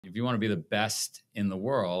If you want to be the best in the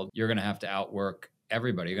world, you're going to have to outwork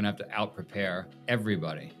everybody. You're going to have to outprepare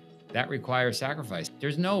everybody. That requires sacrifice.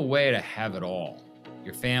 There's no way to have it all.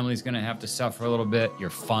 Your family's going to have to suffer a little bit. Your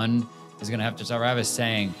fund is going to have to suffer. I have a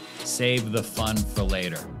saying, save the fun for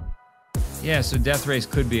later. Yeah, so death race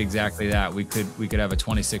could be exactly that. We could have a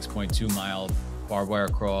 26.2 mile barbed wire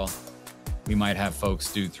crawl. We might have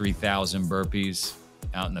folks do 3,000 burpees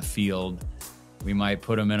out in the field. We might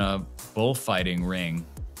put them in a bullfighting ring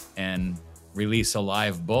and release a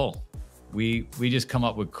live bull. We just come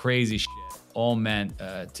up with crazy shit, all meant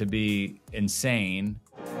to be insane.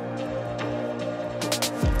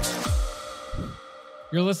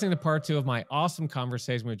 You're listening to part 2 of my awesome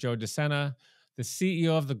conversation with Joe De Sena, the CEO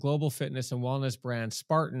of the global fitness and wellness brand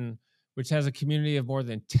Spartan, which has a community of more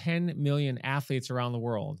than 10 million athletes around the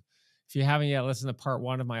world. If you haven't yet listened to part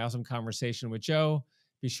 1 of my awesome conversation with Joe,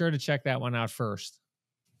 be sure to check that one out first.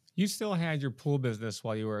 You still had your pool business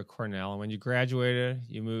while you were at Cornell, and when you graduated,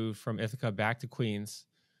 you moved from Ithaca back to Queens.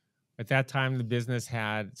 At that time, the business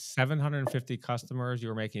had 750 customers. You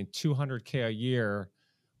were making $200K a year,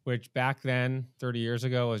 which back then, 30 years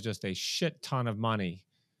ago, was just a shit ton of money.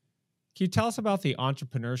 Can you tell us about the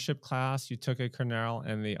entrepreneurship class you took at Cornell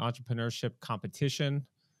and the entrepreneurship competition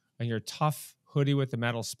and your tough hoodie with the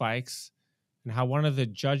metal spikes and how one of the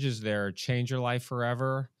judges there changed your life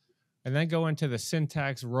forever? And then go into the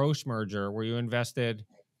Syntax Roche merger where you invested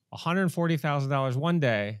 $140,000 one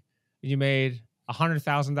day and you made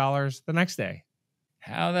 $100,000 the next day.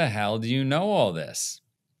 How the hell do you know all this?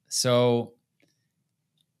 So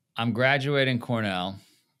I'm graduating Cornell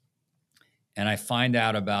and I find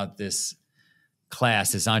out about this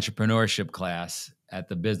class, this entrepreneurship class at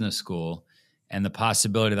the business school, and the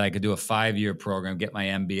possibility that I could do a 5-year program, get my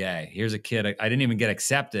MBA. Here's a kid, I didn't even get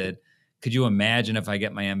accepted. Could you imagine if I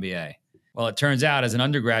get my MBA? Well, it turns out as an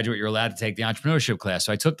undergraduate, you're allowed to take the entrepreneurship class.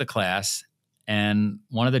 So I took the class, and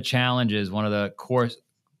one of the challenges, one of the core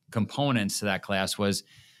components to that class was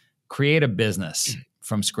create a business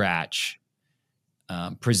from scratch,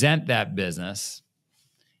 present that business,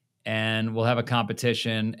 and we'll have a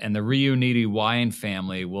competition, and the Riuniti wine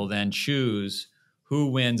family will then choose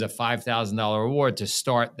who wins a $5,000 award to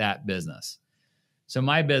start that business. So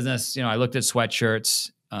my business, I looked at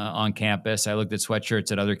sweatshirts on campus. I looked at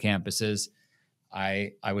sweatshirts at other campuses.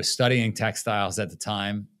 I was studying textiles at the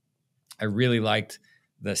time. I really liked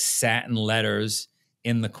the satin letters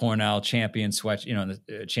in the Cornell Champion sweatshirt.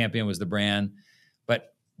 The Champion was the brand.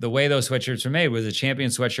 But the way those sweatshirts were made was a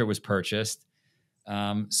Champion sweatshirt was purchased.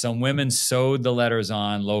 Some women sewed the letters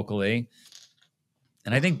on locally.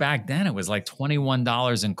 And I think back then it was like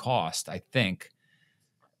 $21 in cost, I think,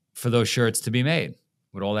 for those shirts to be made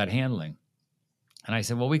with all that handling. And I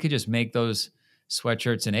said, well, we could just make those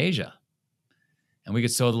sweatshirts in Asia. And we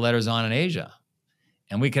could sew the letters on in Asia.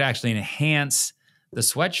 And we could actually enhance the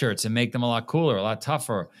sweatshirts and make them a lot cooler, a lot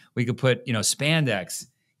tougher. We could put, spandex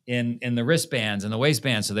in the wristbands and the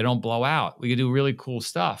waistbands so they don't blow out. We could do really cool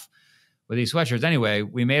stuff with these sweatshirts. Anyway,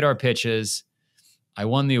 we made our pitches. I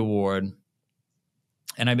won the award.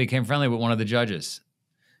 And I became friendly with one of the judges.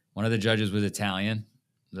 One of the judges was Italian,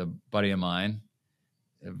 a buddy of mine.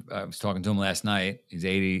 I was talking to him last night. He's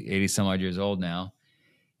 80 some odd years old now.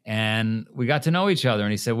 And we got to know each other.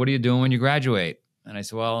 And he said, what are you doing when you graduate? And I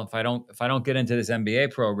said, well, if I don't get into this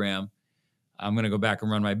MBA program, I'm going to go back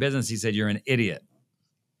and run my business. He said, you're an idiot.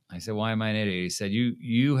 I said, why am I an idiot? He said,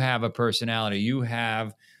 you have a personality. You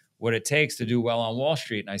have what it takes to do well on Wall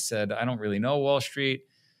Street. And I said, I don't really know Wall Street.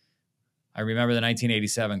 I remember the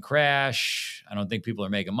 1987 crash. I don't think people are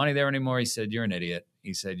making money there anymore. He said, you're an idiot.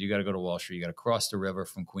 He said, you got to go to Wall Street. You got to cross the river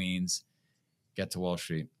from Queens, get to Wall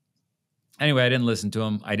Street. Anyway, I didn't listen to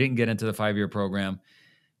him. I didn't get into the 5-year program,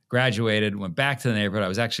 graduated, went back to the neighborhood. I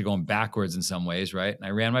was actually going backwards in some ways, right? And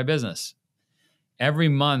I ran my business. Every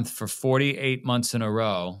month for 48 months in a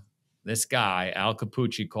row, this guy, Al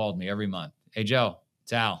Capucci, called me every month. Hey, Joe,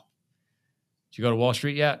 it's Al. Did you go to Wall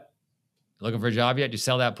Street yet? Looking for a job yet? Did you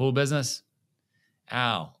sell that pool business?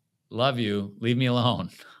 Al, love you. Leave me alone.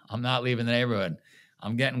 I'm not leaving the neighborhood.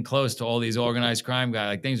 I'm getting close to all these organized crime guys.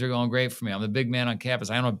 Like, things are going great for me. I'm the big man on campus.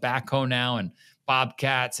 I own a backhoe now and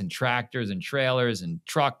bobcats and tractors and trailers and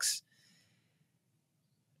trucks.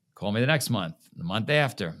 Call me the next month, the month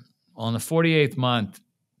after. On the 48th month,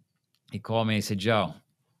 he called me. He said, Joe,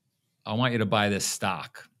 I want you to buy this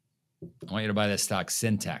stock. I want you to buy this stock,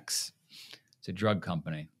 Syntax. It's a drug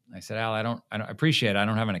company. I said, Al, I don't appreciate it. I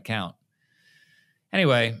don't have an account.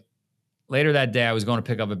 Anyway, later that day, I was going to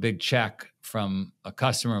pick up a big check from a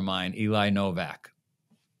customer of mine, Eli Novak.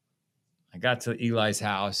 I got to Eli's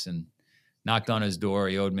house and knocked on his door.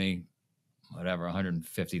 He owed me, whatever,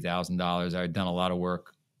 $150,000. I had done a lot of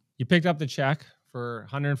work You picked up the check for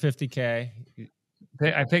 150K.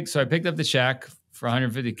 I picked up the check for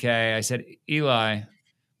 150K. I said, Eli,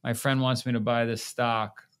 my friend wants me to buy this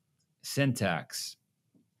stock, Syntax.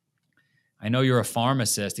 I know you're a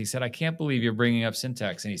pharmacist. He said, I can't believe you're bringing up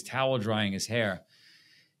Syntax. And he's towel drying his hair.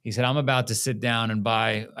 He said, I'm about to sit down and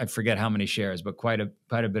buy, I forget how many shares, but quite a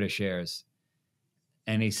bit of shares.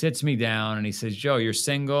 And he sits me down and he says, Joe, you're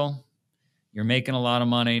single. You're making a lot of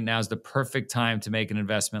money. Now's the perfect time to make an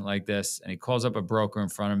investment like this. And he calls up a broker in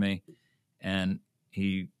front of me and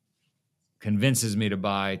he convinces me to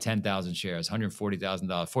buy 10,000 shares, $140,000,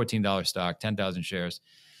 $14 stock, 10,000 shares.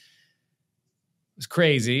 It was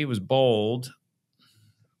crazy. It was bold,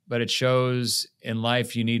 but it shows in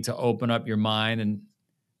life you need to open up your mind and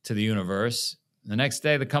to the universe. The next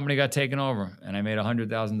day, the company got taken over and I made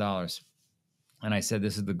 $100,000. And I said,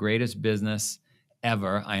 this is the greatest business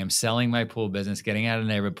ever. I am selling my pool business, getting out of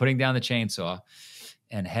the neighborhood, putting down the chainsaw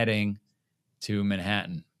and heading to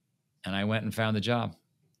Manhattan. And I went and found the job.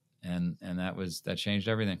 And that changed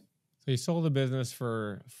everything. So you sold the business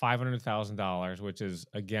for $500,000, which is,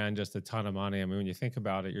 again, just a ton of money. I mean, when you think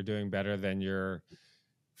about it, you're doing better than your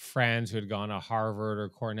friends who had gone to Harvard or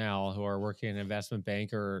Cornell who are working in investment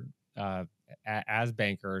banker as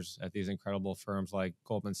bankers at these incredible firms like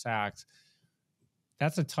Goldman Sachs.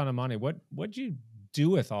 That's a ton of money. What'd you do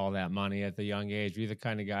with all that money at the young age? Were you the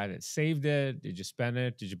kind of guy that saved it? Did you spend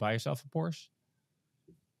it? Did you buy yourself a Porsche?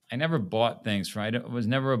 I never bought things, right? I was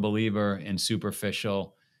never a believer in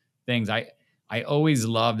superficial things. I always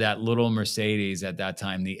loved that little Mercedes at that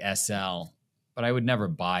time, the SL, but I would never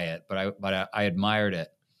buy it. But I admired it.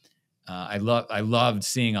 I loved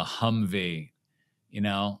seeing a Humvee. You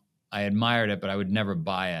know, I admired it, but I would never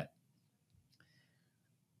buy it.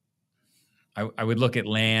 I would look at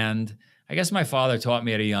land. I guess my father taught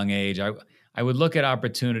me at a young age. I would look at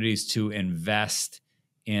opportunities to invest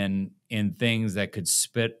in things that could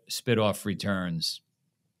spit off returns.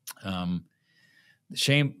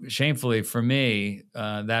 Shamefully for me,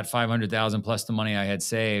 that 500,000 plus the money I had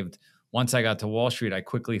saved. Once I got to Wall Street, I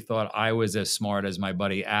quickly thought I was as smart as my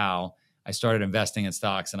buddy Al. I started investing in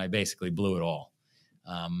stocks and I basically blew it all.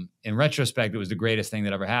 In retrospect, it was the greatest thing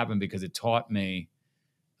that ever happened because it taught me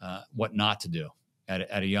what not to do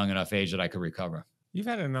at a young enough age that I could recover. You've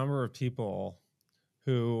had a number of people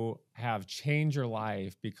who have changed your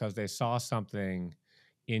life because they saw something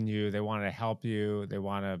in you. They wanted to help you. They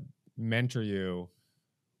want to mentor you.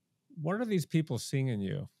 What are these people seeing in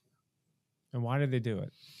you? And why did they do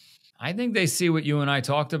it? I think they see what you and I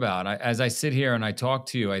talked about. As I sit here and I talk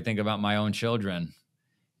to you, I think about my own children.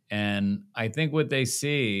 And I think what they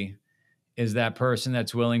see is that person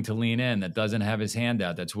that's willing to lean in, that doesn't have his hand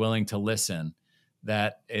out, that's willing to listen,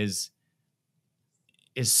 that is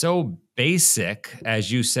so basic,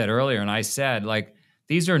 as you said earlier. And I said, like,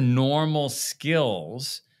 these are normal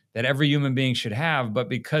skills that every human being should have. But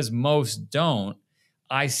because most don't,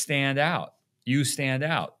 I stand out. You stand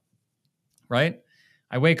out, right?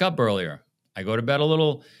 I wake up earlier. I go to bed a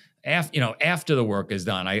little after the work is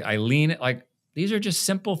done. I lean it. Like, these are just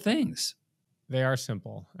simple things. They are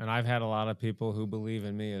simple. And I've had a lot of people who believe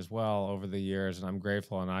in me as well over the years. And I'm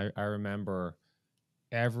grateful. And I remember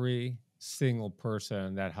every single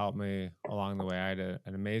person that helped me along the way. I had an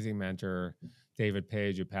amazing mentor, David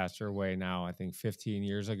Page, who passed away now, I think 15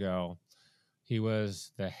 years ago. He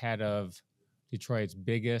was the head of Detroit's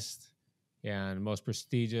biggest and most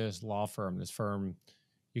prestigious law firm. This firm,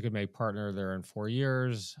 you could make partner there in 4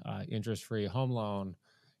 years, interest-free home loan.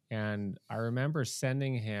 And I remember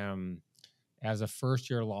sending him as a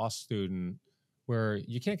first-year law student, where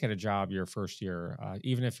you can't get a job your first year,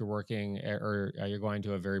 even if you're working or you're going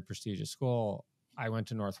to a very prestigious school. I went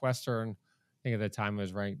to Northwestern. I think at the time it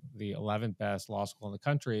was ranked the 11th best law school in the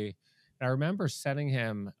country. And I remember sending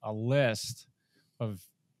him a list of,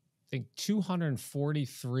 I think,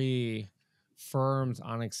 243 firms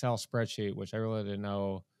on Excel spreadsheet, which I really didn't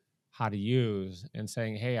know how to use, and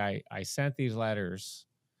saying, hey, I sent these letters.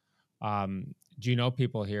 Do you know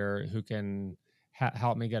people here who can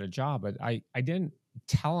help me get a job? But I didn't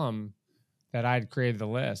tell him that I'd created the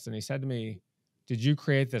list. And he said to me, did you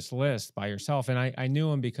create this list by yourself? And I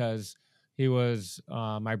knew him because he was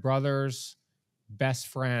my brother's best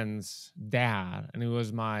friend's dad. And he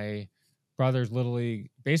was my brother's Little League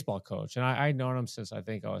baseball coach. And I'd known him since I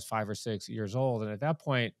think I was 5 or 6 years old. And at that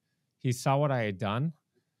point, he saw what I had done.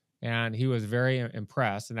 And he was very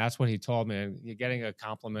impressed. And that's what he told me. And you're getting a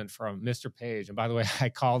compliment from Mr. Page. And by the way, I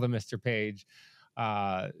called him Mr. Page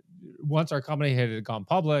once our company had gone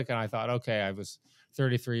public. And I thought, okay, I was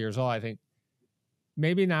 33 years old. I think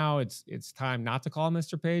maybe now it's time not to call him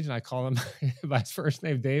Mr. Page. And I call him by his first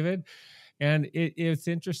name, David. And it's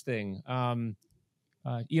interesting.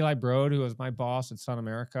 Eli Broad, who was my boss at Sun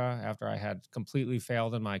America after I had completely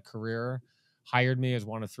failed in my career, hired me as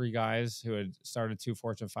one of three guys who had started two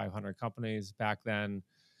Fortune 500 companies back then.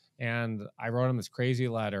 And I wrote him this crazy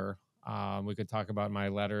letter. We could talk about my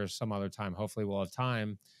letters some other time. Hopefully we'll have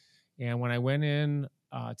time. And when I went in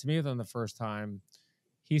to meet with him the first time,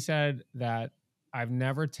 he said that I've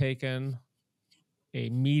never taken a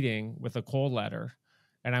meeting with a cold letter.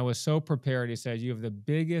 And I was so prepared. He said, you have the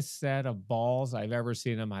biggest set of balls I've ever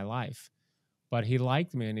seen in my life. But he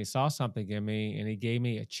liked me and he saw something in me and he gave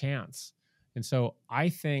me a chance. And so I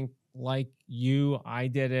think, like you, I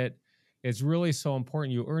did it. It's really so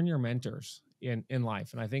important. You earn your mentors in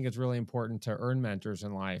life. And I think it's really important to earn mentors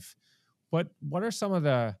in life. What are some of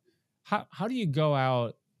the, how do you go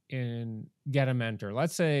out and get a mentor?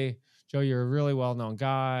 Let's say, Joe, you're a really well-known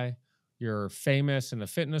guy. You're famous in the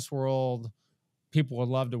fitness world. People would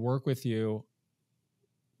love to work with you.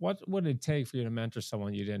 What would it take for you to mentor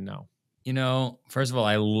someone you didn't know? You know, first of all,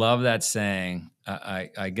 I love that saying.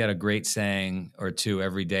 I get a great saying or two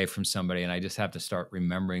every day from somebody, and I just have to start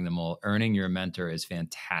remembering them all. Earning your mentor is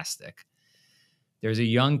fantastic. There's a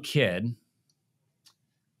young kid,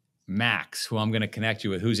 Max, who I'm going to connect you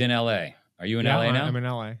with, who's in LA. Are you in LA now? I'm in LA.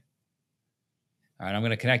 All right, I'm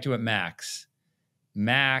going to connect you with Max.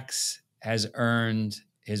 Max has earned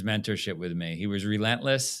his mentorship with me. He was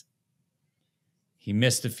relentless. He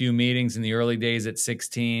missed a few meetings in the early days at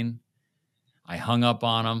 16. I hung up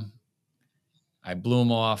on him. I blew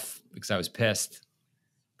him off because I was pissed.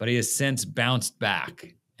 But he has since bounced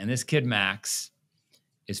back. And this kid, Max,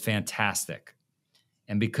 is fantastic.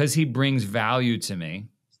 And because he brings value to me,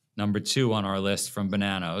 number 2 on our list from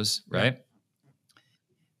Bananos, right? Yeah.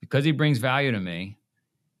 Because he brings value to me,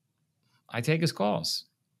 I take his calls.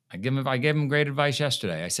 I gave him great advice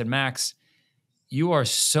yesterday. I said, Max, you are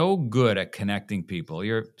so good at connecting people.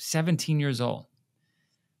 You're 17 years old.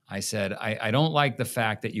 I said, I don't like the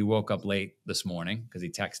fact that you woke up late this morning, because he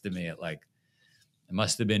texted me at it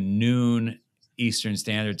must have been noon Eastern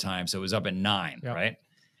Standard Time. So it was up at 9, yep. Right?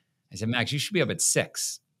 I said, Max, you should be up at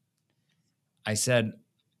 6. I said,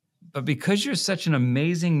 but because you're such an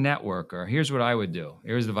amazing networker, here's what I would do.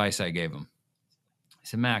 Here's the advice I gave him. I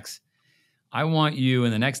said, Max, I want you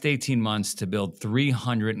in the next 18 months to build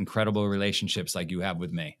 300 incredible relationships like you have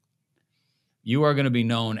with me. You are going to be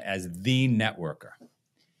known as the networker.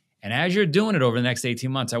 And as you're doing it over the next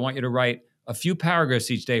 18 months, I want you to write a few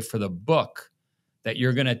paragraphs each day for the book that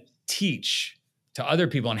you're going to teach to other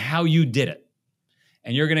people on how you did it.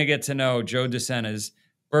 And you're going to get to know Joe De Sena's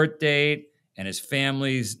birth date and his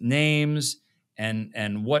family's names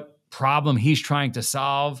and what problem he's trying to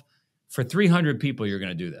solve. For 300 people, you're going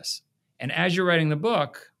to do this. And as you're writing the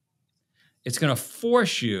book, it's going to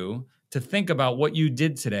force you to think about what you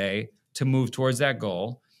did today to move towards that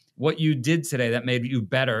goal, what you did today that made you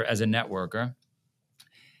better as a networker.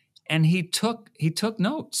 And he took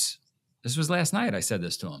notes. This was last night. I said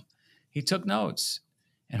this to him. He took notes.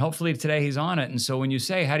 And hopefully today he's on it. And so when you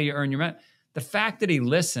say, how do you earn your mentor? The fact that he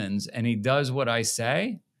listens and he does what I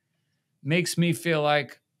say makes me feel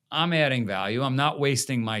like I'm adding value. I'm not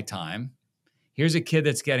wasting my time. Here's a kid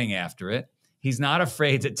that's getting after it. He's not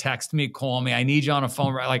afraid to text me, call me. I need you on a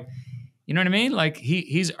phone. Like, you know what I mean? Like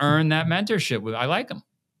he's earned that mentorship. I like him.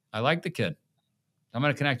 I like the kid. I'm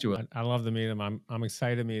going to connect you with him. I love to meet him. I'm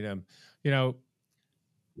excited to meet him. You know,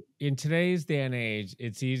 in today's day and age,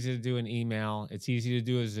 it's easy to do an email. It's easy to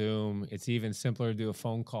do a Zoom. It's even simpler to do a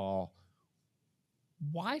phone call.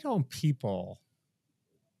 Why don't people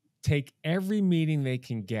take every meeting they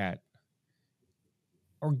can get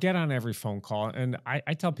or get on every phone call? And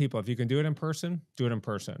I tell people, if you can do it in person, do it in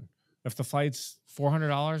person. If the flight's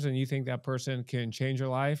 $400 and you think that person can change your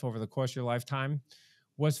life over the course of your lifetime,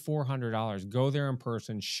 what's $400? Go there in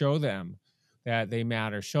person, show them that they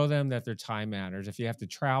matter, show them that their time matters. If you have to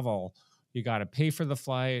travel, you got to pay for the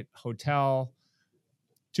flight, hotel,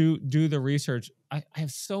 do the research. I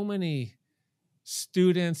have so many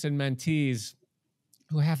students and mentees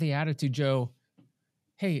who have the attitude, Joe,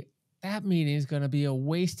 hey, that meeting is going to be a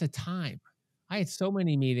waste of time. I had so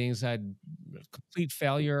many meetings. I had complete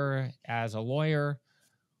failure as a lawyer.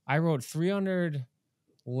 I wrote 300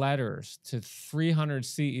 letters to 300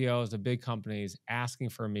 CEOs of big companies asking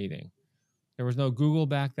for a meeting. There was no Google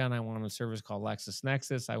back then. I went on a service called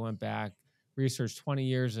LexisNexis. I went back, researched 20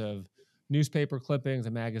 years of newspaper clippings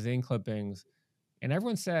and magazine clippings. And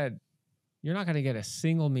everyone said, you're not going to get a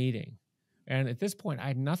single meeting. And at this point, I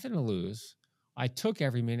had nothing to lose. I took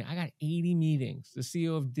every meeting. I got 80 meetings. The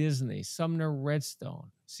CEO of Disney, Sumner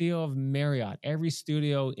Redstone, CEO of Marriott, every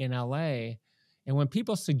studio in LA. And when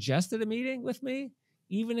people suggested a meeting with me,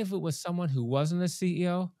 even if it was someone who wasn't a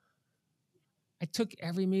CEO, I took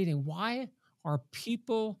every meeting. Why are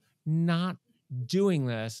people not doing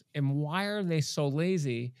this? And why are they so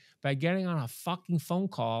lazy by getting on a fucking phone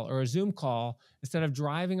call or a Zoom call instead of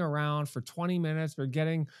driving around for 20 minutes or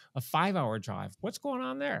getting a 5-hour drive? What's going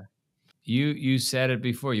on there? You said it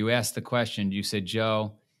before. You asked the question. You said,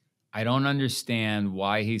 Joe, I don't understand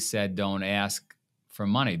why he said don't ask for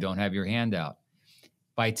money, don't have your hand out.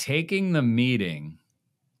 By taking the meeting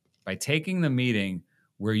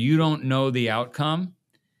where you don't know the outcome,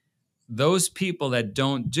 those people that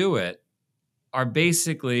don't do it are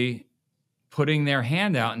basically putting their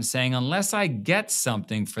hand out and saying, unless I get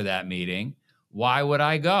something for that meeting, why would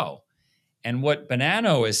I go? And what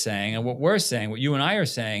Bonanno is saying and what we're saying, what you and I are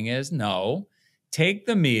saying is, no, take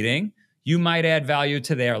the meeting. You might add value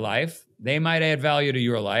to their life. They might add value to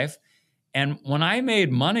your life. And when I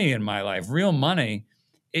made money in my life, real money,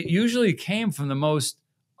 it usually came from the most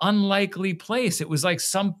unlikely place. It was like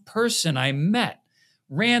some person I met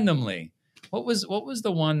randomly. What was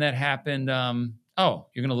the one that happened? Oh,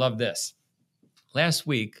 you're going to love this. Last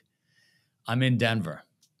week, I'm in Denver.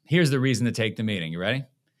 Here's the reason to take the meeting. You ready?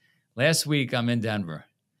 Last week, I'm in Denver,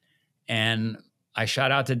 and I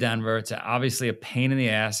shot out to Denver. It's obviously a pain in the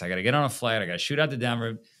ass. I got to get on a flight. I got to shoot out to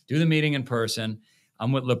Denver, do the meeting in person.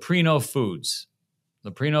 I'm with Leprino Foods.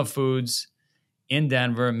 Leprino Foods in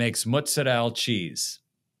Denver makes mozzarella cheese.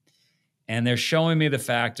 And they're showing me the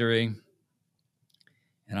factory,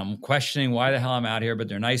 and I'm questioning why the hell I'm out here, but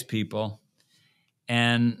they're nice people.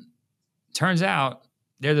 And turns out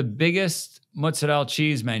they're the biggest mozzarella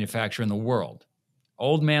cheese manufacturer in the world.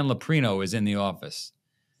 Old man Leprino is in the office.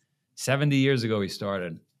 70 years ago, he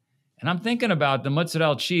started. And I'm thinking about the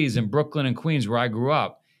mozzarella cheese in Brooklyn and Queens, where I grew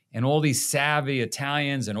up, and all these savvy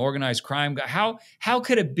Italians and organized crime guys. How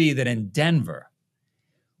could it be that in Denver,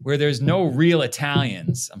 where there's no real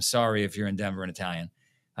Italians, I'm sorry if you're in Denver and Italian,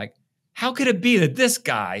 like, how could it be that this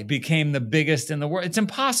guy became the biggest in the world? It's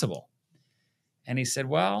impossible. And he said,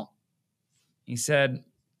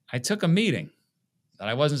 I took a meeting that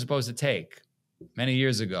I wasn't supposed to take many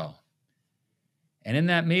years ago. And in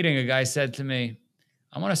that meeting, a guy said to me,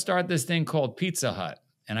 I want to start this thing called Pizza Hut,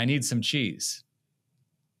 and I need some cheese.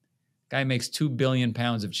 Guy makes 2 billion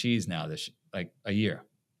pounds of cheese now, like a year,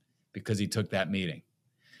 because he took that meeting.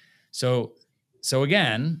 So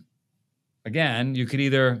again, you could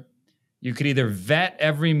either vet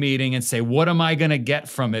every meeting and say, what am I going to get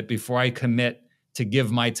from it before I commit to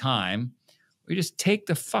give my time? Or you just take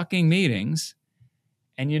the fucking meetings,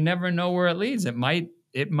 and you never know where it leads. It might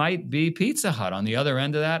be Pizza Hut on the other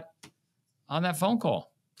end of that phone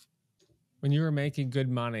call. When you were making good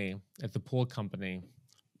money at the pool company,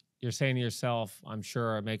 you're saying to yourself, I'm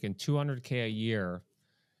sure I'm making $200K a year,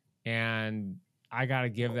 and I got to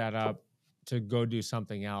give that up to go do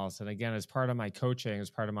something else. And again, as part of my coaching,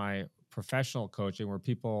 as part of my professional coaching, where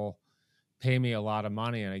people pay me a lot of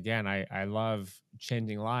money, and again, I love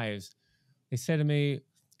changing lives. They said to me,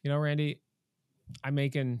 Randy, I'm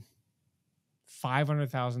making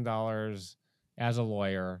 $500,000 as a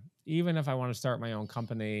lawyer. Even if I want to start my own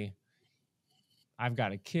company, I've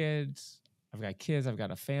got kids, I've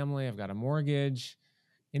got a family, I've got a mortgage,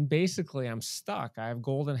 and basically I'm stuck. I have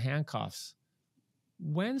golden handcuffs.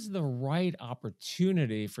 When's the right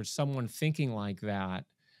opportunity for someone thinking like that?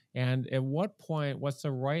 And at what point, what's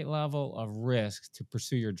the right level of risk to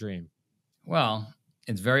pursue your dream? Well,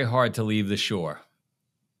 it's very hard to leave the shore.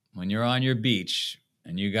 When you're on your beach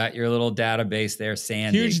and you got your little database there,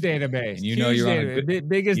 Sandy. Huge database. And you're on a good,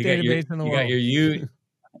 biggest database in the world.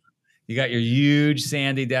 You got your huge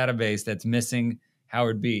Sandy database that's missing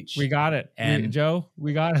Howard Beach. We got it. And Joe,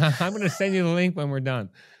 we got it. I'm going to send you the link when we're done.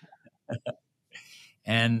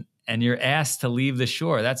 And you're asked to leave the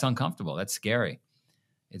shore. That's uncomfortable. That's scary.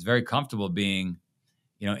 It's very comfortable being,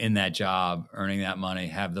 in that job, earning that money,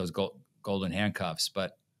 have those golden handcuffs.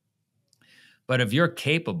 But if you're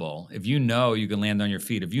capable, if you know you can land on your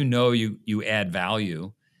feet, if you know you add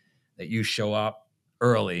value, that you show up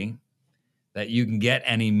early, that you can get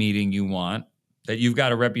any meeting you want, that you've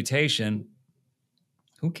got a reputation,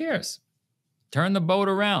 who cares? Turn the boat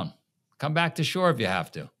around. Come back to shore if you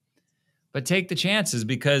have to. But take the chances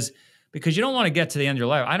because you don't want to get to the end of your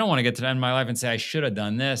life. I don't want to get to the end of my life and say, I should have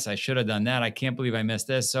done this. I should have done that. I can't believe I missed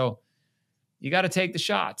this. So you got to take the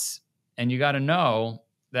shots, and you got to know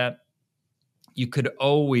that you could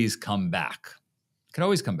always come back. Could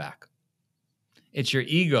always come back. It's your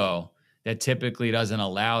ego that typically doesn't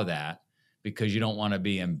allow that because you don't want to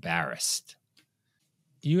be embarrassed.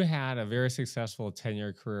 You had a very successful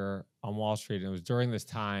 10-year career on Wall Street, and it was during this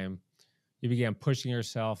time you began pushing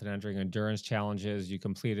yourself and entering endurance challenges. You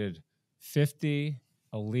completed 50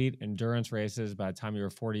 elite endurance races by the time you were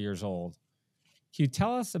 40 years old. Can you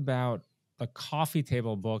tell us about the coffee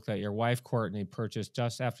table book that your wife, Courtney, purchased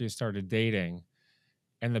just after you started dating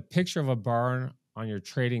and the picture of a barn on your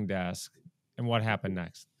trading desk and what happened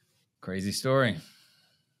next? Crazy story.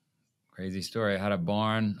 Crazy story. I had a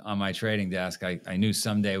barn on my trading desk. I knew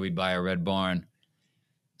someday we'd buy a red barn.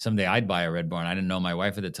 Someday I'd buy a red barn. I didn't know my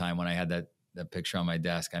wife at the time when I had that picture on my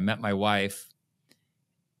desk. I met my wife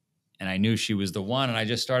and I knew she was the one, and I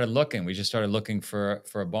just started looking. We just started looking for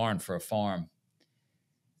a barn, for a farm.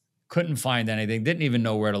 Couldn't find anything. Didn't even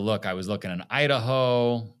know where to look. I was looking in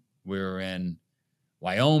Idaho. We were in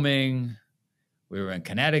Wyoming. We were in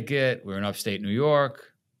Connecticut. We were in upstate New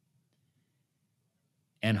York.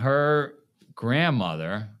 And her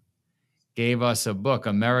grandmother gave us a book,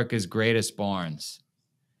 America's Greatest Barns.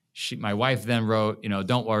 My wife then wrote,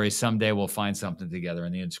 don't worry, someday we'll find something together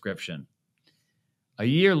in the inscription. A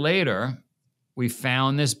year later, we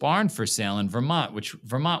found this barn for sale in Vermont, which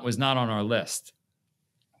Vermont was not on our list.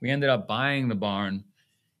 We ended up buying the barn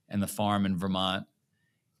and the farm in Vermont.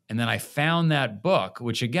 And then I found that book,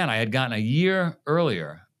 which again, I had gotten a year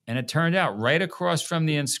earlier. And it turned out right across from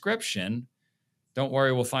the inscription, don't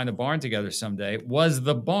worry, we'll find a barn together someday, was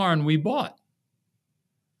the barn we bought,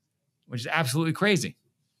 which is absolutely crazy.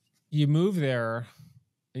 You moved there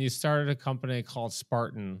and you started a company called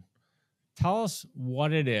Spartan. Tell us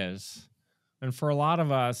what it is. And for a lot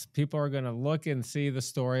of us, people are going to look and see the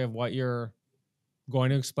story of what you're going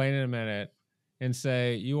to explain in a minute and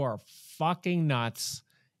say, you are fucking nuts,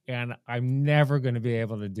 and I'm never going to be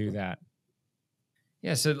able to do that.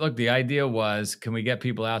 Yeah, so look, the idea was, can we get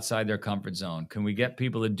people outside their comfort zone? Can we get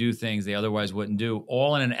people to do things they otherwise wouldn't do,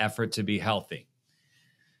 all in an effort to be healthy?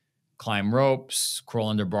 Climb ropes, crawl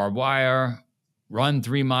under barbed wire, run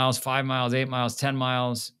 3 miles, 5 miles, 8 miles, 10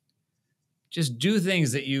 miles. Just do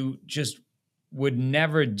things that you just would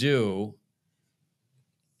never do,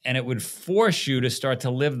 and it would force you to start to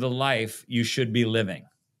live the life you should be living.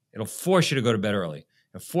 It'll force you to go to bed early.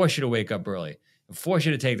 It'll force you to wake up early. It'll force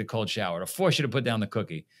you to take the cold shower. It'll force you to put down the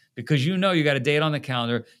cookie because you got a date on the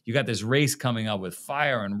calendar. You got this race coming up with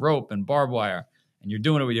fire and rope and barbed wire, and you're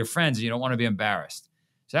doing it with your friends, and you don't want to be embarrassed.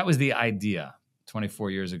 So that was the idea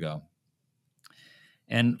 24 years ago.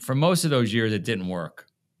 And for most of those years, it didn't work.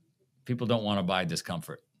 People don't want to buy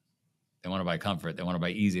discomfort. They want to buy comfort. They want to buy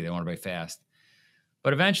easy. They want to buy fast.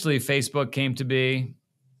 But eventually, Facebook came to be.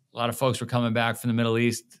 A lot of folks were coming back from the Middle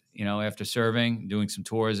East, after serving, doing some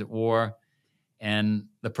tours at war. And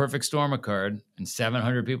the perfect storm occurred, and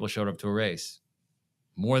 700 people showed up to a race.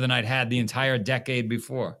 More than I'd had the entire decade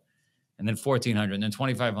before. And then 1,400, and then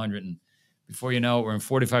 2,500. And before you know it, we're in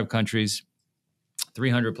 45 countries,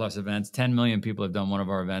 300 plus events. 10 million people have done one of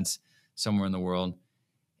our events somewhere in the world.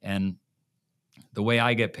 And the way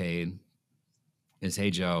I get paid is, hey,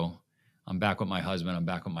 Joe, I'm back with my husband. I'm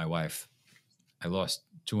back with my wife. I lost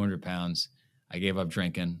 200 pounds. I gave up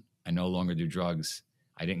drinking. I no longer do drugs.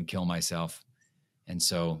 I didn't kill myself. And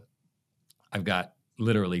so I've got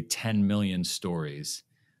literally 10 million stories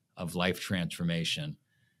of life transformation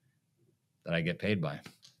that I get paid by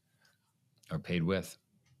or paid with.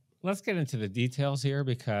 Let's get into the details here,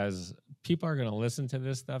 because people are going to listen to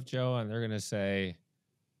this stuff, Joe, and they're going to say,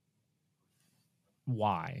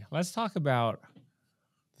 why? Let's talk about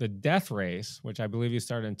the death race, which I believe you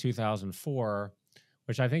started in 2004,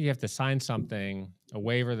 which I think you have to sign something, a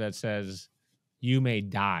waiver that says you may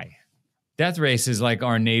die. Death race is like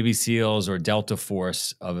our Navy SEALs or Delta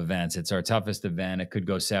Force of events. It's our toughest event. It could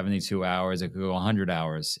go 72 hours. It could go 100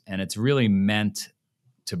 hours. And it's really meant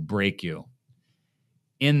to break you.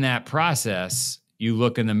 In that process, you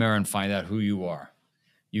look in the mirror and find out who you are.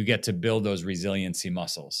 You get to build those resiliency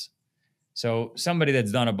muscles. So somebody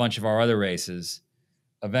that's done a bunch of our other races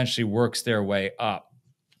eventually works their way up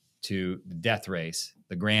to the death race,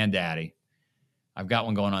 the granddaddy. I've got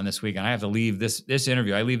one going on this week, and I have to leave this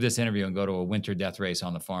interview. I leave this interview and go to a winter death race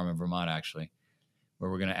on the farm in Vermont, actually,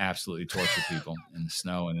 where we're going to absolutely torture people in the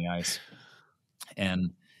snow and the ice.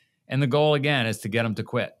 And the goal, again, is to get them to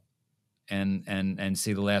quit and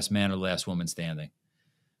see the last man or the last woman standing.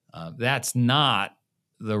 That's not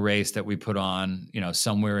the race that we put on,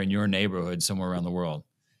 somewhere in your neighborhood, somewhere around the world.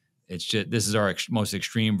 It's just, this is our most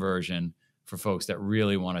extreme version for folks that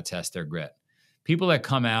really want to test their grit. People that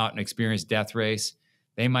come out and experience death race,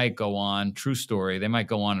 they might go on, true story, they might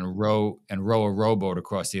go on and row a rowboat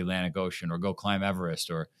across the Atlantic Ocean or go climb Everest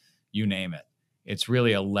or you name it. It's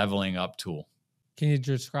really a leveling up tool. Can you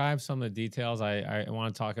describe some of the details? I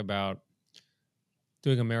want to talk about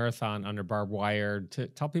doing a marathon under barbed wire. To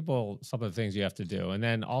tell people some of the things you have to do, and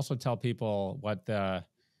then also tell people what the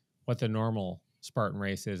normal Spartan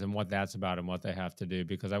race is and what that's about and what they have to do,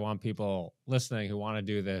 because I want people listening who want to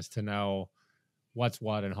do this to know what's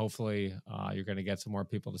what, and hopefully you're going to get some more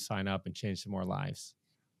people to sign up and change some more lives.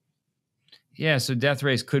 Yeah, so death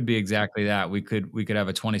race could be exactly that. We could have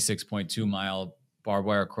a 26.2 mile barbed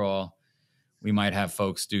wire crawl. We might have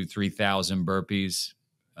folks do 3,000 burpees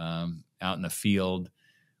out in the field.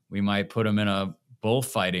 We might put them in a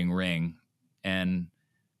bullfighting ring and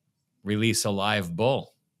release a live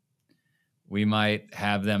bull. We might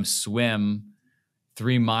have them swim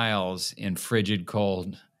 3 miles in frigid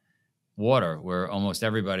cold water where almost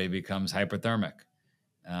everybody becomes hypothermic.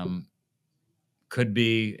 Could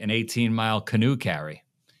be an 18-mile canoe carry.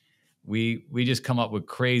 We just come up with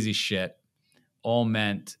crazy shit, all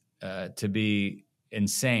meant to be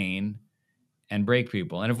insane and break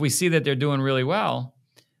people. And if we see that they're doing really well,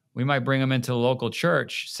 we might bring them into the local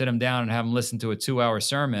church, sit them down and have them listen to a 2-hour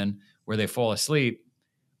sermon where they fall asleep,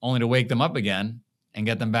 only to wake them up again and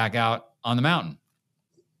get them back out on the mountain.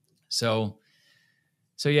 So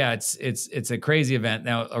yeah, it's a crazy event.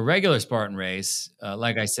 Now, a regular Spartan race,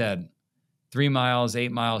 like I said, 3 miles,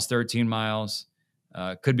 8 miles, 13 miles,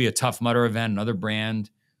 could be a Tough Mudder event, another brand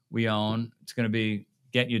we own. It's going to be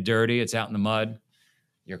getting you dirty. It's out in the mud.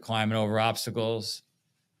 You're climbing over obstacles.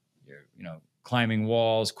 You're, climbing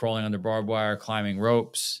walls, crawling under barbed wire, climbing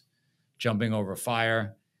ropes, jumping over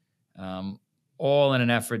fire, all in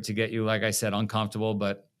an effort to get you, like I said, uncomfortable,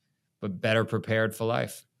 but better prepared for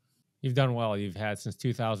life. You've done well. You've had, since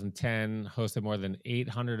 2010, hosted more than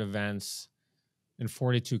 800 events in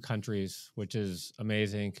 42 countries, which is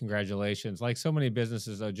amazing. Congratulations. Like so many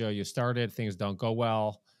businesses, though, Joe, you started, things don't go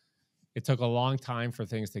well. It took a long time for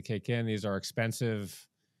things to kick in. These are expensive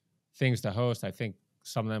things to host. I think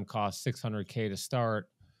some of them cost $600K to start.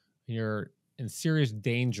 You're in serious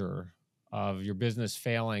danger of your business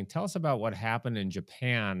failing. Tell us about what happened in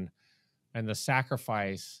Japan and the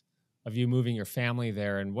sacrifice of you moving your family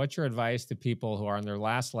there, and what's your advice to people who are on their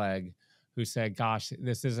last leg who said, gosh,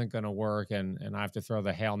 this isn't going to work, and I have to throw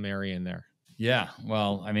the Hail Mary in there? Yeah,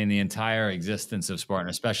 well, I mean, the entire existence of Spartan,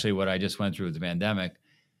 especially what I just went through with the pandemic,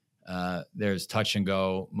 there's touch and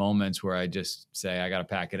go moments where I just say, I got to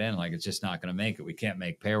pack it in. Like, it's just not going to make it. We can't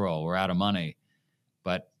make payroll. We're out of money.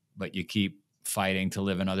 But you keep fighting to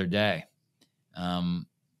live another day.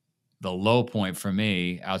 The low point for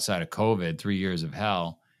me outside of COVID, 3 years of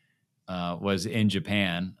hell, was in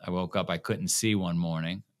Japan. I woke up, I couldn't see one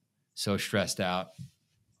morning. So stressed out,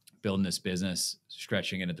 building this business,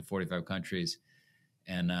 stretching it into 45 countries,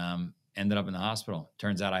 and ended up in the hospital.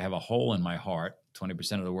 Turns out I have a hole in my heart.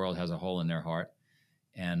 20% of the world has a hole in their heart.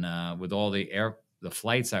 And with all the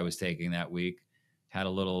flights I was taking that week, had a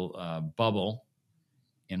little bubble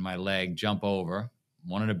in my leg jump over,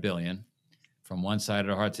 1 in a billion, from one side of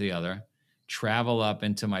the heart to the other, travel up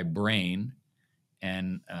into my brain,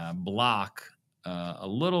 and block a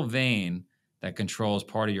little vein that controls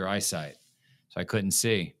part of your eyesight. So I couldn't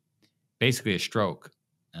see. Basically a stroke.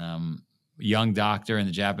 Young doctor in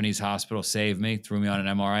the Japanese hospital saved me, threw me on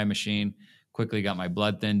an MRI machine, quickly got my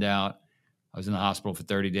blood thinned out. I was in the hospital for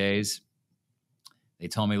 30 days. They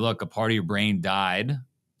told me, look, a part of your brain died.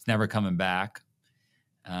 It's never coming back.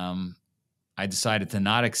 I decided to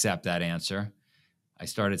not accept that answer. I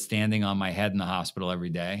started standing on my head in the hospital every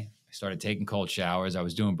day. I started taking cold showers. I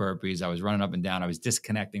was doing burpees. I was running up and down. I was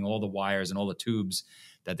disconnecting all the wires and all the tubes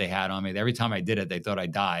that they had on me. Every time I did it, they thought I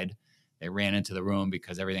died. They ran into the room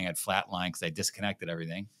because everything had flatlined because I disconnected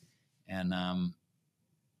everything. And,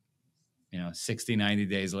 60, 90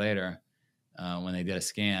 days later, when they did a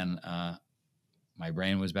scan, my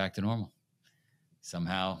brain was back to normal.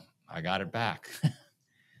 Somehow I got it back.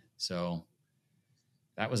 So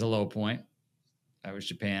that was a low point. That was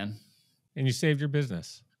Japan. And you saved your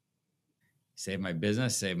business. Saved my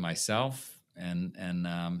business, saved myself, and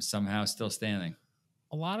somehow still standing.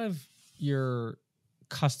 A lot of your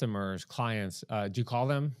customers, clients, do you call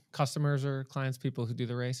them customers or clients, people who do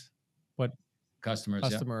the race? What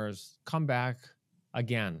customers come back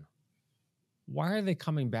again. Why are they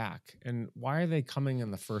coming back? And why are they coming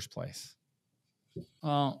in the first place?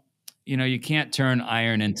 Well, you can't turn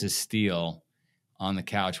iron into steel on the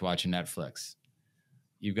couch watching Netflix.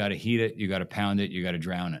 You've got to heat it. You got to pound it. You got to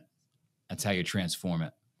drown it. That's how you transform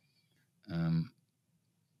it.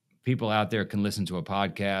 People out there can listen to a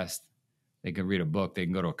podcast. They can read a book. They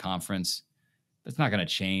can go to a conference. That's not going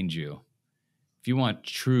to change you. If you want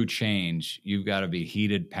true change, you've got to be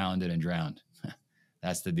heated, pounded, and drowned.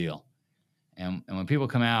 That's the deal. And when people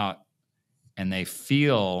come out and they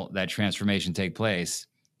feel that transformation take place,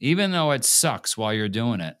 even though it sucks while you're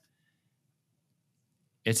doing it,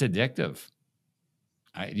 it's addictive.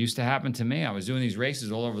 It used to happen to me. I was doing these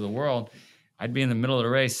races all over the world. I'd be in the middle of the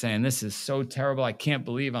race saying, this is so terrible. I can't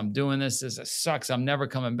believe I'm doing this. This sucks. I'm never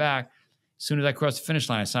coming back. As soon as I cross the finish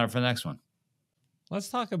line, I sign up for the next one. Let's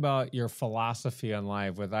talk about your philosophy on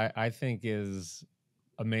life, what I think is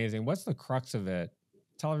amazing. What's the crux of it?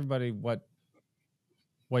 Tell everybody what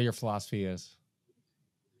your philosophy is.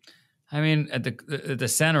 I mean, at the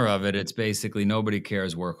center of it, it's basically nobody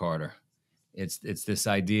cares, work harder. It's this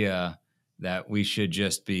idea that we should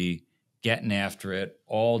just be getting after it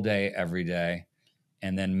all day, every day,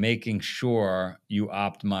 and then making sure you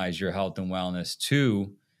optimize your health and wellness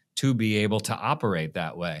to be able to operate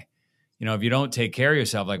that way. You know, if you don't take care of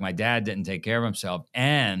yourself, like my dad didn't take care of himself,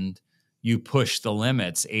 and you push the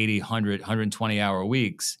limits, 80, 100, 120-hour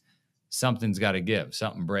weeks, something's got to give,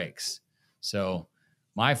 something breaks. So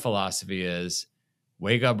my philosophy is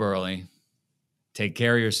wake up early, take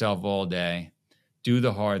care of yourself all day, do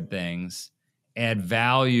the hard things, add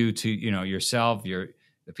value to, you know, yourself, the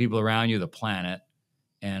people around you, the planet,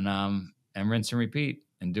 and rinse and repeat,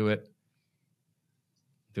 and do it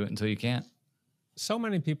until you can't. So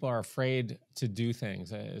many people are afraid to do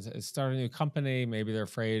things. Start a new company. Maybe they're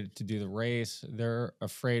afraid to do the race. They're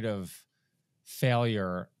afraid of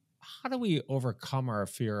failure. How do we overcome our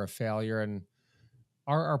fear of failure? And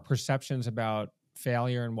are our perceptions about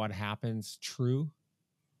failure and what happens true?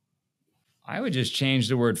 I would just change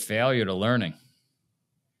the word failure to learning.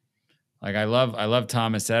 Like I love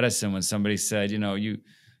Thomas Edison when somebody said, you know, you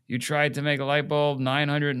tried to make a light bulb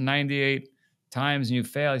 998 times and you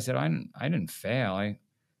failed. He said, I didn't fail.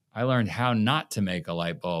 I learned how not to make a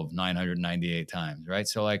light bulb 998 times, right?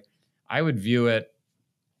 So like I would view it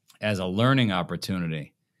as a learning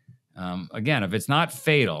opportunity. Again, if it's not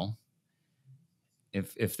fatal,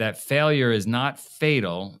 if that failure is not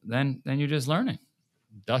fatal, then you're just learning.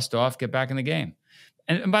 Dust off, get back in the game.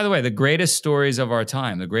 And by the way, the greatest stories of our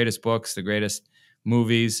time, the greatest books, the greatest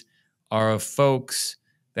movies are of folks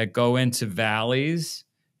that go into valleys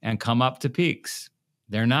and come up to peaks.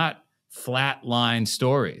 They're not flatline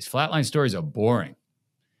stories. Flatline stories are boring.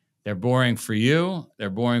 They're boring for you. They're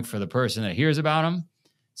boring for the person that hears about them.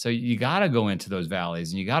 So you got to go into those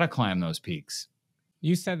valleys and you got to climb those peaks.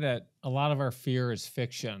 You said that a lot of our fear is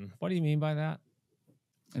fiction. What do you mean by that?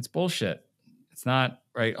 It's bullshit. It's not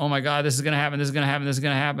right. Oh my God, this is going to happen. This is going to happen. This is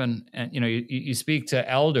going to happen. And, you know, you speak to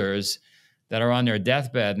elders that are on their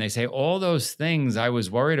deathbed and they say, all those things I was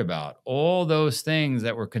worried about, all those things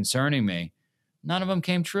that were concerning me, none of them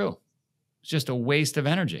came true. It's just a waste of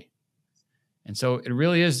energy. And so it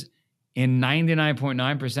really is, in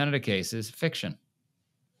 99.9% of the cases, fiction.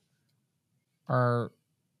 Our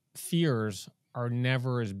fears are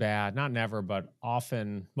never as bad, not never, but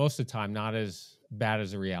often, most of the time, not as bad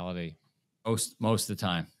as the reality. Most of the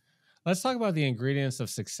time. Let's talk about the ingredients of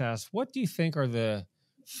success. What do you think are the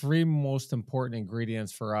 3 most important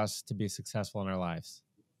ingredients for us to be successful in our lives?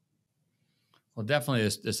 Well, definitely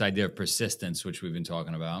this idea of persistence, which we've been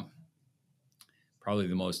talking about. Probably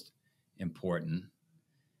the most important.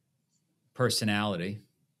 Personality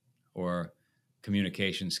or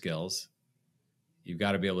communication skills. You've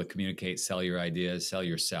got to be able to communicate, sell your ideas, sell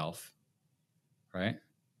yourself, right?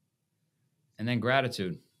 And then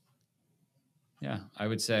gratitude. Yeah, I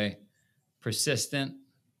would say persistent,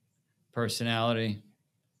 personality,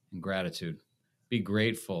 and gratitude. Be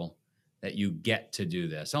grateful that you get to do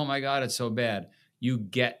this. Oh my God, it's so bad. You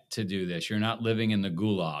get to do this. You're not living in the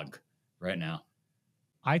gulag right now.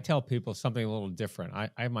 I tell people something a little different. I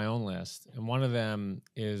have my own list, and one of them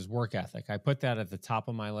is work ethic. I put that at the top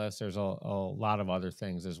of my list. There's a lot of other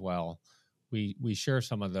things as well. We share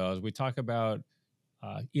some of those. We talk about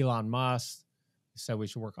Elon Musk, who said we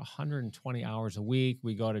should work 120 hours a week.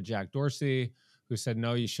 We go to Jack Dorsey, who said,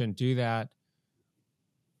 no, you shouldn't do that.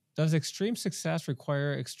 Does extreme success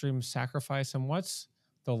require extreme sacrifice? And what's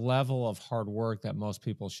the level of hard work that most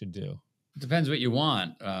people should do? It depends what you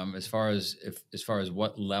want, as far as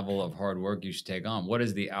what level of hard work you should take on. What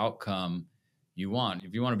is the outcome you want?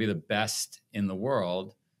 If you want to be the best in the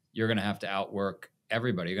world, you're going to have to outwork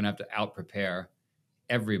everybody. You're going to have to outprepare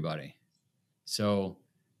everybody. So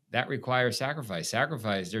that requires sacrifice.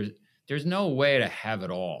 Sacrifice. There's no way to have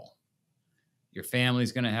it all. Your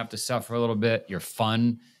family's going to have to suffer a little bit. Your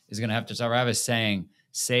fun is going to have to suffer. I have a saying: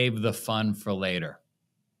 save the fun for later.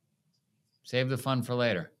 Save the fun for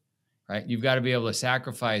later. Right? You've got to be able to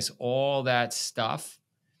sacrifice all that stuff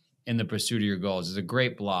in the pursuit of your goals. There's a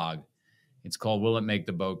great blog. It's called Will It Make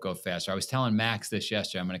the Boat Go Faster? I was telling Max this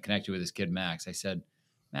yesterday. I'm going to connect you with this kid, Max. I said,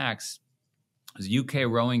 Max, it was a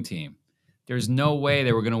UK rowing team. There's no way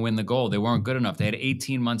they were going to win the gold. They weren't good enough. They had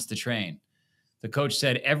 18 months to train. The coach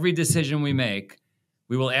said, every decision we make,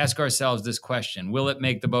 We will ask ourselves this question: will it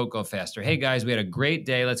make the boat go faster? Hey guys, we had a great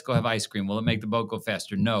day. Let's go have ice cream. Will it make the boat go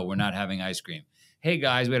faster? No, we're not having ice cream. Hey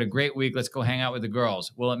guys, we had a great week. Let's go hang out with the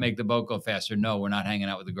girls. Will it make the boat go faster? No, we're not hanging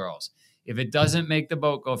out with the girls. If it doesn't make the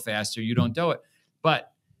boat go faster, you don't do it.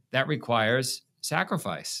 But that requires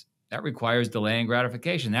sacrifice. That requires delaying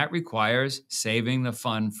gratification. That requires saving the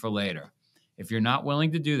fun for later. If you're not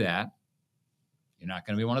willing to do that, you're not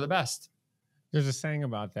going to be one of the best. There's a saying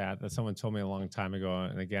about that someone told me a long time ago.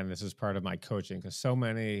 And again, this is part of my coaching, because so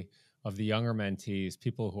many of the younger mentees,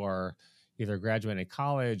 people who are either graduating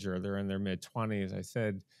college or they're in their mid-20s, I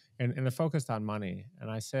said, and they're focused on money. And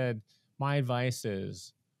I said, my advice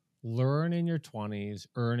is learn in your 20s,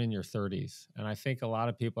 earn in your 30s. And I think a lot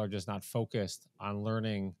of people are just not focused on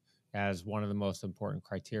learning as one of the most important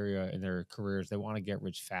criteria in their careers. They want to get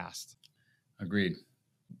rich fast. Agreed.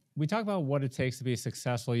 We talk about what it takes to be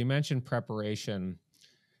successful. You mentioned preparation.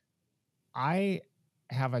 I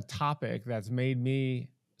have a topic that's made me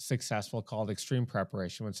successful called extreme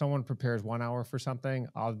preparation. When someone prepares 1 hour for something,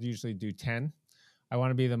 I'll usually do 10. I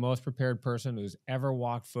want to be the most prepared person who's ever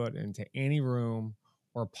walked foot into any room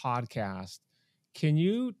or podcast. Can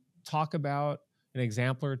you talk about an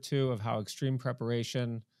example or two of how extreme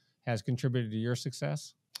preparation has contributed to your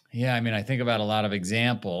success? Yeah, I mean, I think about a lot of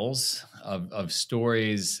examples of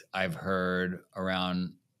stories I've heard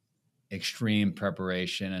around extreme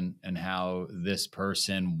preparation and how this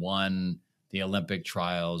person won the Olympic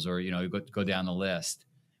trials, or, you go down the list.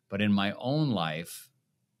 But in my own life,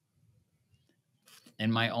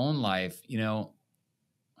 I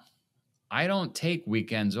don't take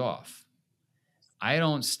weekends off. I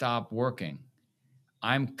don't stop working.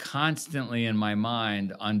 I'm constantly in my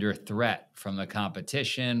mind under threat from the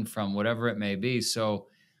competition, from whatever it may be. So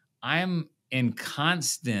I'm in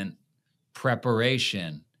constant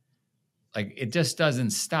preparation. Like, it just doesn't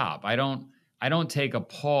stop. I don't take a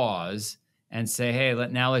pause and say, hey,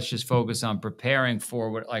 let's just focus on preparing for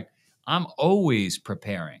what, like, I'm always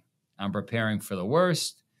preparing. I'm preparing for the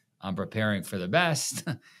worst. I'm preparing for the best.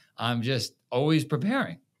 I'm just always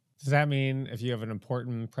preparing. Does that mean if you have an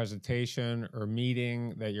important presentation or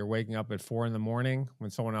meeting that you're waking up at 4 a.m.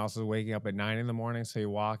 when someone else is waking up at 9 a.m? So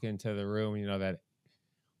you walk into the room, you know that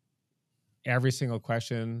every single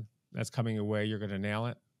question that's coming your way, you're going to nail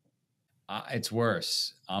it? It's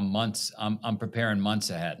worse. I'm preparing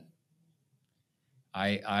months ahead.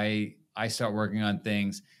 I start working on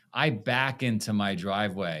things. I back into my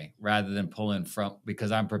driveway rather than pull in front,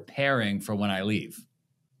 because I'm preparing for when I leave.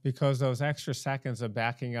 Because those extra seconds of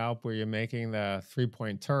backing up where you're making the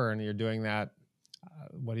 3-point turn, you're doing that.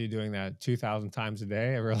 What are you doing that 2,000 times a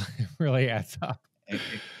day? It really adds up. It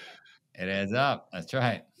adds up. That's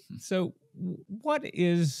right. So what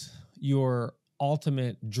is your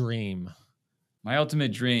ultimate dream? My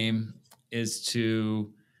ultimate dream is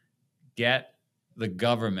to get the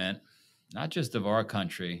government, not just of our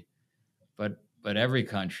country, but every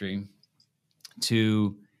country,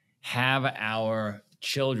 to have our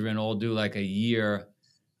children all do like a year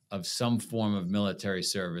of some form of military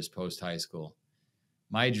service post high school.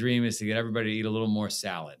 My dream is to get everybody to eat a little more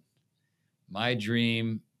salad. My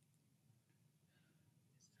dream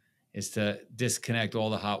is to disconnect all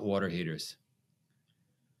the hot water heaters.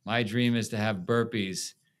 My dream is to have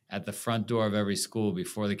burpees at the front door of every school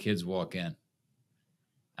before the kids walk in.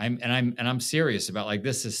 I'm serious about, like,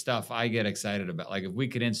 this is stuff I get excited about. Like, if we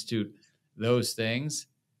could institute those things,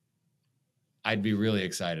 I'd be really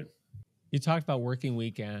excited. You talked about working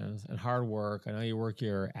weekends and hard work. I know you work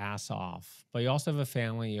your ass off, but you also have a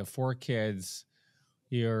family. You have 4 kids.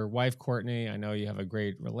 Your wife, Courtney, I know you have a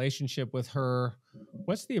great relationship with her.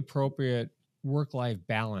 What's the appropriate work-life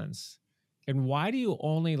balance? And why do you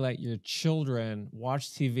only let your children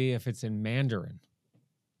watch TV if it's in Mandarin?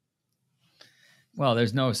 Well,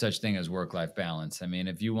 there's no such thing as work-life balance. I mean,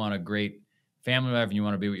 if you want a great family life and you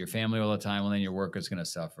want to be with your family all the time, well, then your work is going to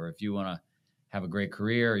suffer. If you want to have a great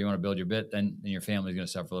career, or you want to build your bit, then your family's going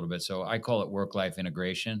to suffer a little bit. So I call it work-life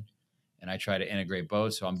integration, and I try to integrate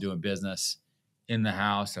both. So I'm doing business in the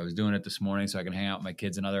house. I was doing it this morning so I can hang out with my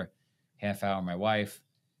kids another half hour, my wife.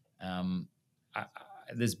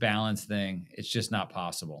 This balance thing, it's just not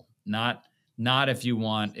possible. Not if you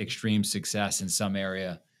want extreme success in some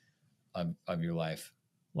area of your life.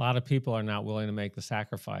 A lot of people are not willing to make the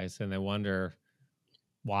sacrifice, and they wonder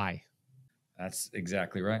why. That's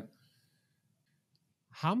exactly right.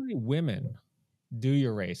 How many women do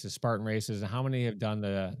your races, Spartan races, and how many have done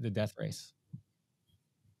the death race?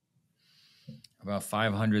 About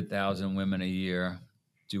 500,000 women a year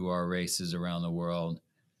do our races around the world.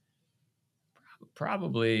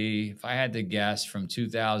 Probably, if I had to guess, from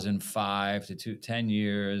 2005 to 10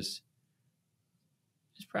 years,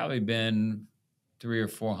 There's probably been 300 or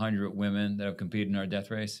 400 women that have competed in our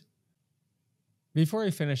death race. Before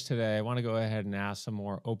we finish today, I want to go ahead and ask some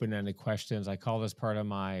more open-ended questions. I call this part of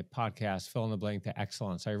my podcast, Fill in the Blank to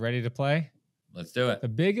Excellence. Are you ready to play? Let's do it. The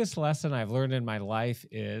biggest lesson I've learned in my life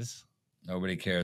is... Nobody cares